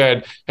 but I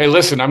said, hey,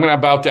 listen, I'm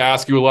about to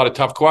ask you a lot of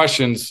tough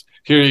questions.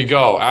 Here you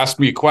go. Ask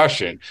me a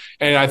question.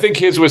 And I think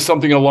his was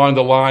something along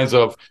the lines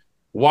of,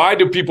 why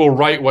do people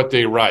write what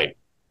they write?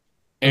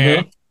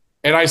 And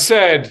I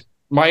said,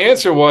 my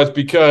answer was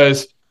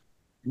because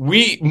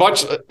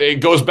it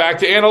goes back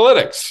to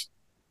analytics.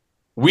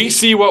 We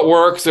see what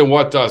works and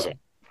what doesn't.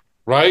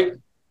 Right?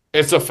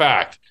 It's a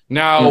fact.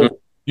 Now,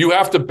 you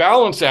have to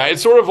balance that.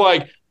 It's sort of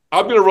like,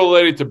 I'm going to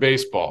relate it to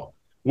baseball,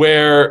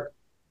 where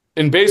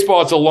in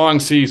baseball, it's a long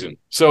season.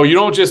 So you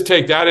don't just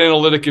take that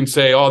analytic and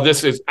say, oh,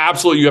 this is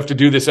absolutely, you have to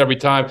do this every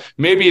time.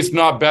 Maybe it's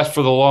not best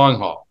for the long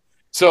haul.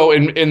 So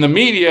in the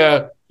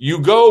media,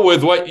 you go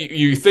with what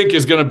you think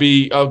is going to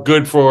be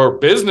good for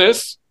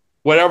business,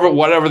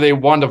 whatever they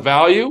want to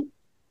value.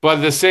 But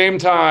at the same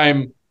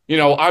time,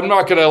 I'm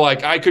not going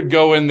to I could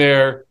go in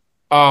there.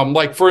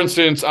 For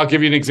instance, I'll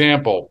give you an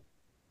example.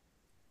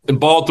 In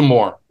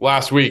Baltimore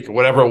last week,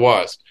 whatever it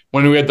was,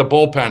 when we had the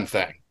bullpen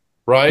thing,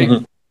 right?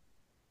 Mm-hmm.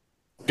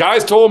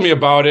 Guys told me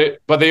about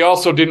it, but they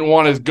also didn't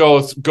want to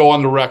go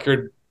on the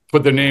record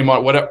put their name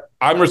on whatever.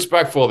 I'm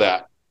respectful of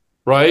that,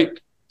 right?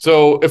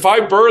 So if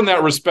I burn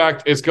that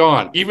respect, it's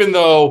gone. Even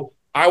though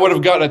I would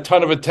have gotten a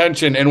ton of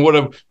attention and would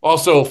have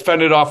also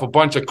fended off a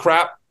bunch of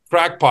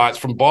crackpots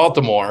from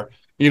Baltimore,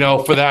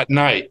 for that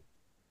night.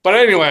 But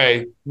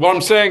anyway, what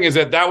I'm saying is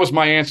that was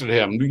my answer to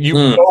him.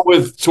 You go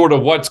with sort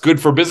of what's good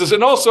for business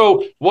and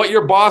also what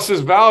your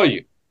bosses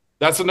value.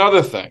 That's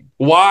another thing.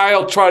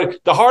 The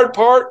hard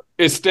part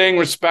is staying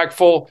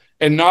respectful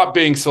and not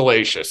being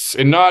salacious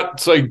and not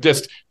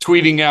just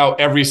tweeting out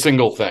every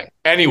single thing.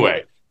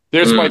 Anyway,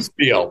 there's my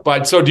spiel.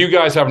 But so do you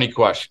guys have any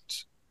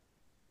questions?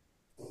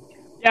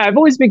 Yeah, I've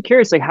always been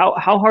curious, like how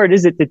hard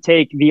is it to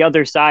take the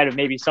other side of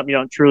maybe something you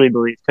don't truly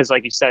believe? Because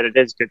like you said, it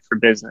is good for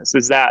business.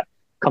 Does that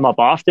come up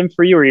often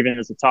for you, or even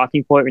as a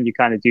talking point when you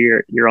kind of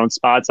do your own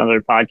spots on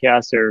other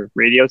podcasts or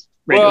radio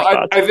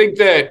spots? I think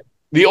that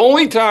the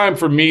only time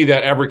for me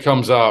that ever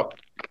comes up,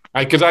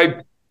 because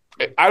I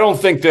don't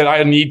think that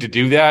I need to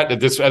do that at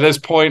this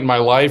point in my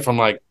life. I'm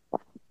like,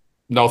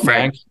 no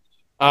thanks.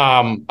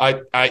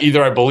 I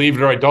either I believe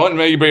it or I don't.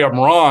 Maybe I'm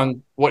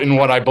wrong in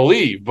what I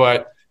believe,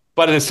 but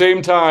at the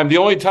same time, the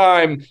only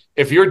time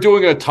if you're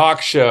doing a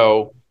talk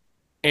show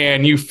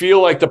and you feel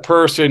like the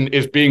person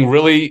is being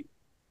really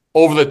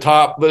over the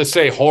top, let's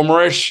say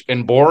homerish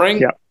and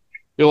boring,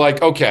 you're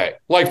like, okay.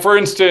 Like for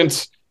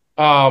instance,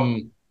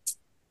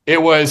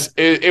 it was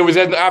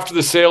after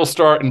the sales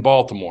start in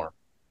Baltimore,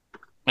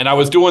 and I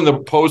was doing the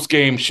post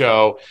game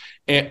show,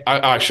 and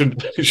I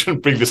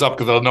shouldn't bring this up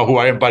because I don't know who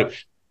I am, but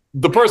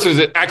the person is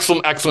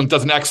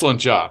does an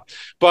excellent job,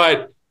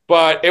 but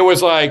it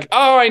was like,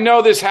 oh, I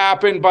know this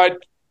happened,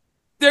 but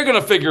they're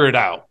going to figure it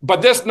out.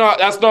 But that's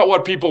not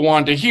what people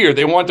want to hear.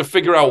 They want to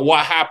figure out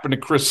what happened to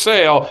Chris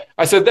Sale.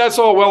 I said, that's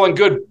all well and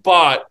good,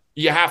 but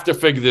you have to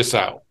figure this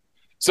out.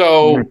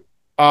 So,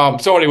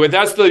 so anyway,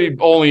 that's the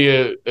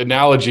only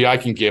analogy I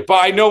can give.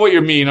 But I know what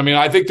you mean. I mean,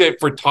 I think that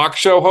for talk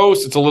show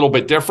hosts, it's a little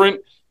bit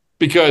different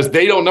because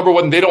they don't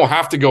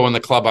have to go in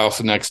the clubhouse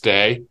the next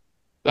day.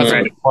 That's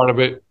a big part of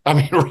it. I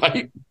mean,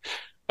 right?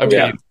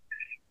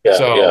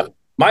 Yeah.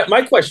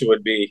 My question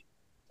would be,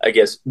 I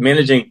guess,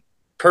 managing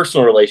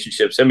personal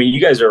relationships. I mean,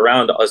 you guys are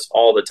around us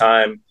all the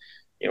time.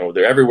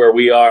 They're everywhere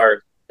we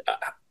are.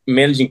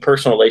 Managing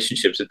personal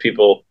relationships with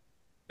people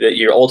that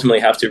you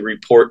ultimately have to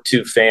report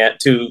to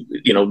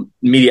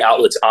media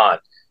outlets on.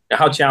 Now,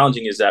 how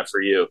challenging is that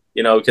for you?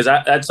 Because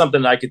that's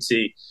something that I could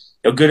see,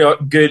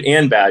 good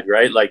and bad,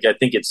 right? Like I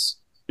think it's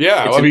you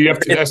have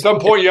to at some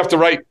point you have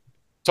to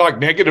talk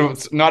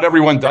negative. Not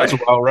everyone does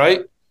well,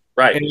 right?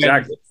 Right,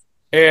 exactly.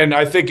 And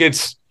I think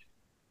it's.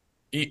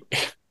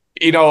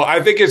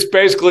 I think it's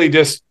basically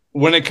just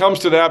when it comes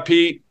to that,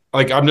 Pete,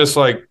 like, I'm just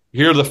like,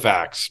 here are the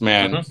facts,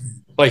 man. Mm-hmm.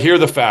 Like, here are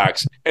the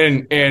facts.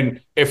 And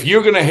if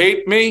you're going to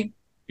hate me,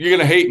 you're going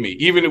to hate me.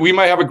 Even we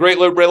might have a great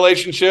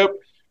relationship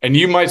and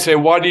you might say,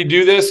 why do you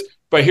do this?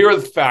 But here are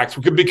the facts.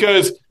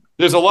 Because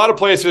there's a lot of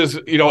places,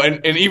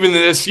 and even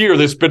this year,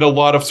 there's been a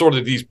lot of sort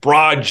of these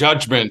broad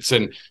judgments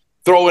and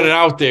throwing it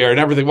out there and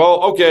everything.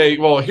 Well, okay,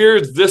 well,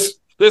 here's this.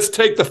 Let's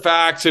take the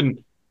facts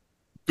and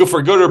go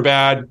for good or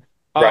bad.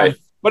 Right.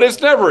 But it's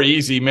never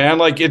easy, man.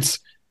 Like it's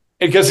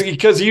because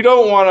you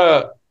don't want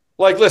to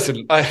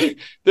listen,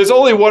 there's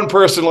only one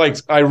person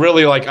I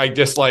really like. I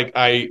dislike.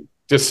 I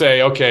just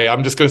say, okay,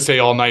 I'm just going to say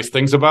all nice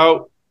things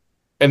about,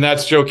 and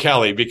that's Joe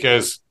Kelly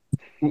because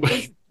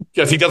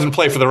he doesn't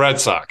play for the Red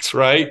Sox,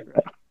 right?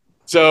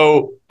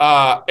 So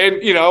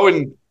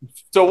and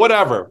so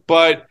whatever.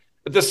 But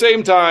at the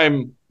same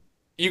time,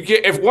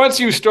 once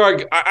you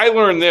start, I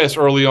learned this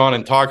early on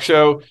in talk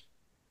show.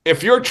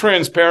 If you're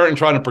transparent and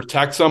trying to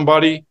protect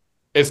somebody,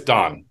 it's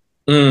done.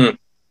 It's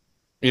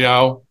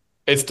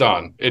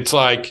done. It's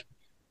like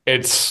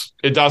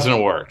it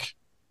doesn't work.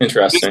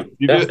 Interesting.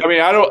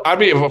 I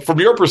mean, from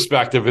your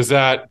perspective, is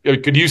that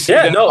could you see?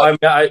 Yeah, that? no.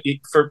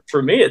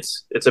 For me,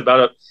 it's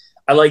about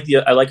I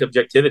like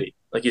objectivity,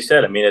 like you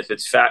said. I mean, if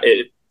it's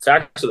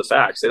facts are the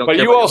facts. They don't. But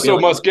you also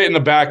must get in the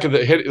back of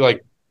the hit,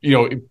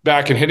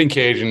 back in hitting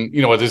cage, and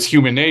this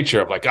human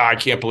nature of I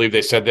can't believe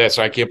they said this,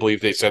 or I can't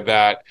believe they said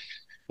that.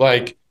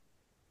 I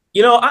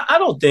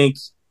don't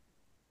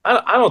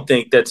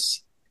think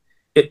that's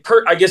it.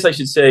 I guess I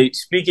should say,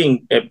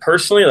 speaking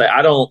personally,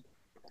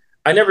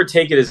 I never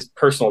take it as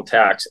personal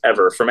attacks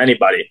ever from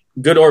anybody,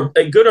 good or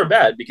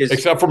bad, because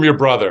except from your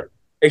brother,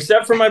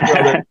 except for my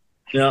brother,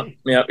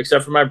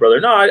 except for my brother.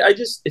 No, I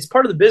just it's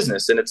part of the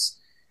business, and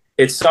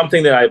it's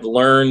something that I've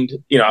learned.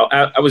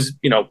 I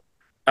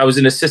was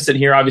an assistant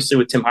here, obviously,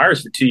 with Tim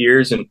Hires for 2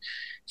 years, and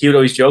he would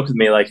always joke with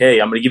me hey,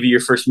 I'm going to give you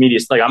your first media.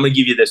 I'm going to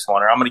give you this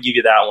one, or I'm going to give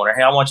you that one, or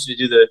hey, I want you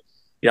to do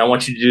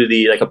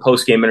a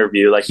post-game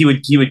interview. He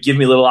would give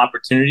me little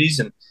opportunities.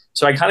 And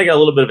so I kind of got a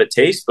little bit of a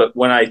taste, but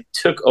when I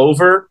took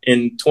over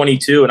in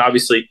 22, and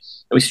obviously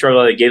we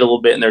struggled at the gate a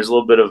little bit, and there's a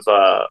little bit of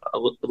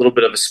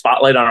a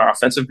spotlight on our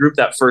offensive group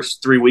that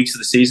first 3 weeks of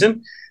the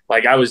season.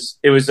 It was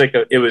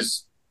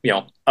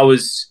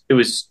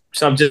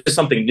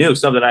something new,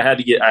 something I had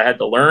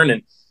to learn,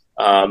 and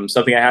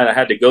something I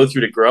had to go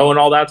through to grow and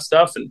all that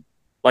stuff. And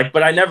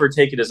but I never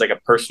take it as like a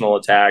personal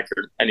attack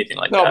or anything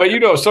like that.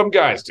 No, but some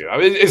guys do. I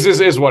mean, it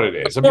is what it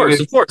is. Of course,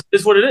 it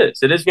is what it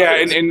is. It is. Yeah,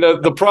 and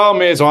the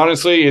problem is,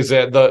 honestly, is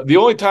that the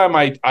only time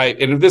I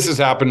and this has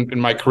happened in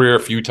my career a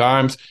few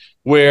times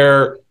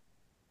where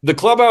the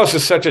clubhouse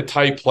is such a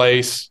tight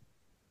place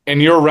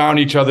and you're around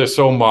each other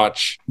so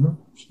much,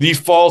 these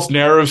false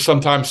narratives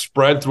sometimes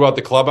spread throughout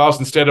the clubhouse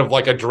instead of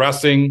like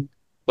addressing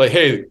like,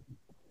 hey,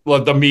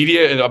 the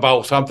media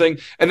about something.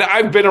 And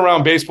I've been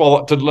around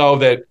baseball to know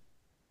that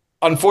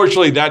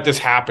unfortunately that just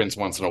happens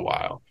once in a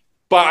while.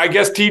 But I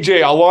guess,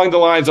 TJ, along the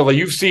lines of like,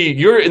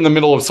 you're in the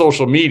middle of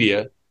social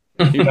media,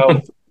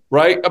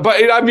 right?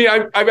 But I mean,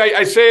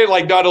 I say it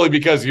like not only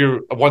because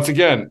you're, once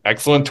again,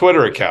 excellent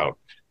Twitter account,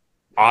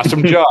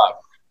 awesome job.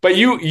 But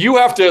you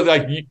have to,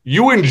 like,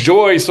 you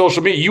enjoy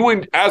social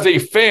media. As a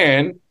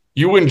fan,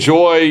 you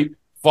enjoy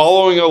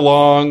following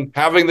along,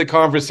 having the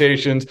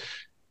conversations.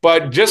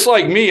 But just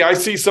like me, I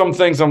see some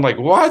things, I'm like,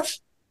 what?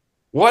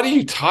 What are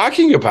you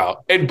talking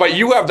about? But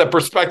you have the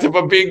perspective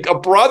of being a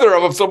brother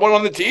of someone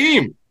on the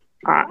team.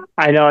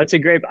 I know, it's a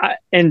great,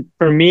 and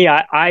for me,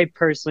 I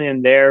personally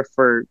am there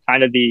for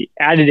kind of the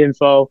added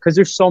info because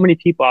there's so many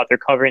people out there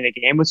covering the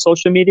game with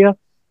social media.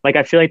 Like,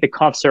 I feel like the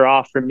cuffs are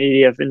off for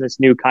media in this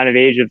new kind of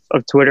age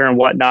of Twitter and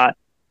whatnot,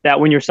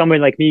 that when you're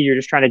somebody like me, you're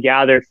just trying to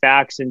gather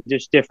facts and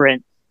just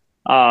different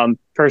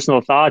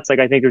personal thoughts. Like,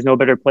 I think there's no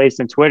better place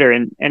than Twitter.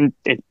 And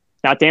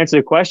not to answer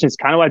the question, it's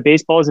kind of why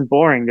baseball isn't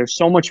boring. There's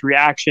so much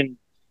reaction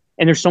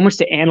and there's so much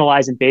to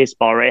analyze in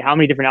baseball, right? How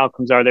many different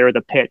outcomes are there with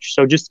a pitch?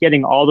 So just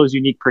getting all those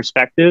unique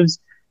perspectives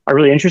are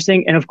really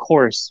interesting. And of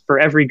course, for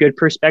every good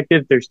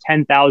perspective, there's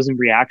 10,000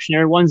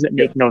 reactionary ones that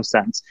make no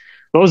sense.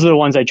 Those are the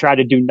ones I try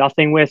to do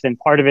nothing with. And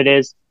part of it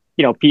is,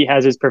 Pete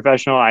has his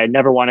professional. I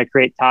never want to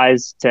create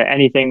ties to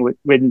anything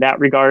in that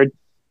regard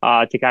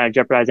to kind of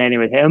jeopardize anything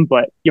with him.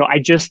 But, I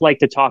just like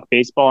to talk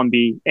baseball and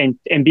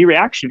be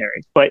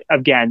reactionary. But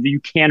again,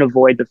 you can't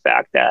avoid the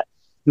fact that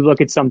you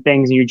look at some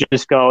things and you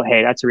just go,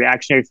 hey, that's a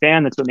reactionary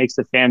fan. That's what makes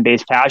the fan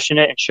base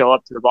passionate and show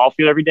up to the ball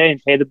field every day and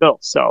pay the bills.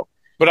 So,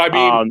 but I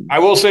mean, I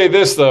will say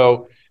this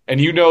though, and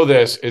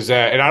this is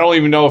that, and I don't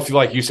even know if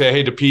you say,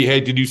 hey, to Pete,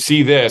 hey, did you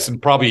see this?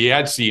 And probably he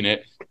had seen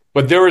it,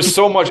 but there is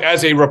so much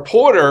as a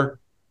reporter,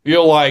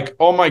 you're like,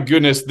 oh my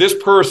goodness, this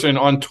person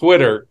on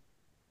Twitter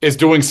is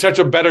doing such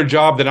a better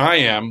job than I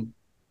am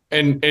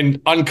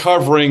and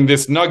uncovering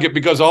this nugget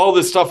because all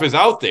this stuff is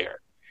out there.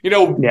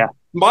 Yeah.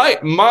 My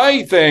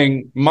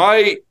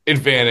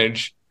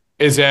advantage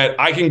is that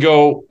I can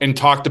go and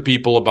talk to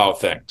people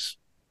about things,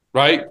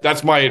 right?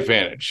 That's my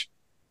advantage.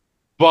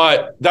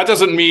 But that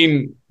doesn't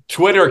mean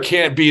Twitter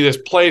can't be this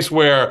place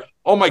where,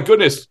 oh my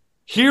goodness,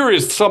 here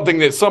is something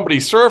that somebody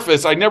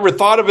surfaced. I never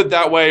thought of it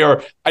that way,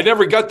 or I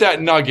never got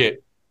that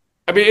nugget.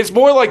 I mean, it's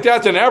more like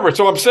that than ever.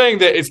 So I'm saying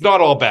that it's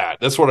not all bad.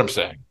 That's what I'm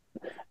saying.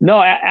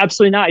 No,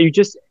 absolutely not.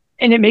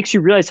 And it makes you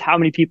realize how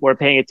many people are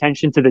paying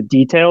attention to the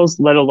details,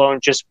 let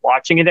alone just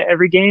watching it at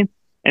every game.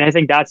 And I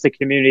think that's the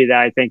community that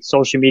I think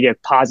social media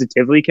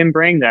positively can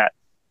bring, that,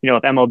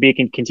 if MLB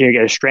can continue to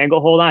get a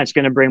stranglehold on, it's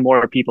going to bring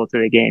more people to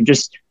the game.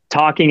 Just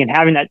talking and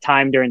having that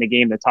time during the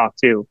game to talk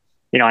too.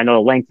 I know the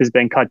length has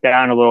been cut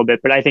down a little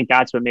bit, but I think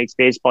that's what makes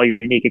baseball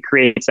unique. It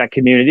creates that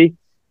community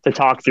to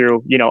talk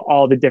through,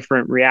 all the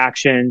different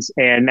reactions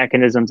and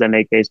mechanisms that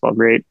make baseball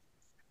great.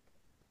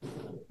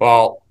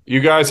 Well, you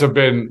guys have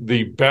been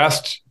the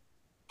best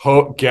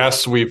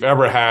guests we've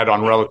ever had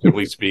on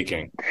Relatively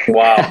Speaking.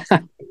 Wow.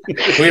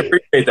 We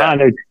appreciate that.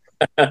 Honored.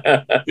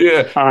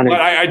 Yeah. Honored.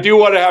 But I do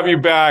want to have you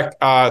back.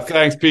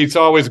 Thanks, Pete. It's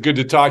always good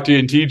to talk to you.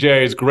 And TJ,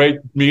 it's great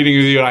meeting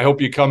with you. And I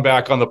hope you come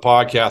back on the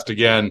podcast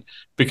again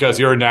because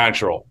you're a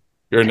natural.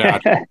 You're a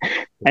natural.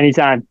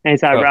 Anytime,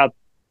 Rob.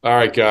 All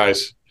right,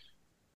 guys.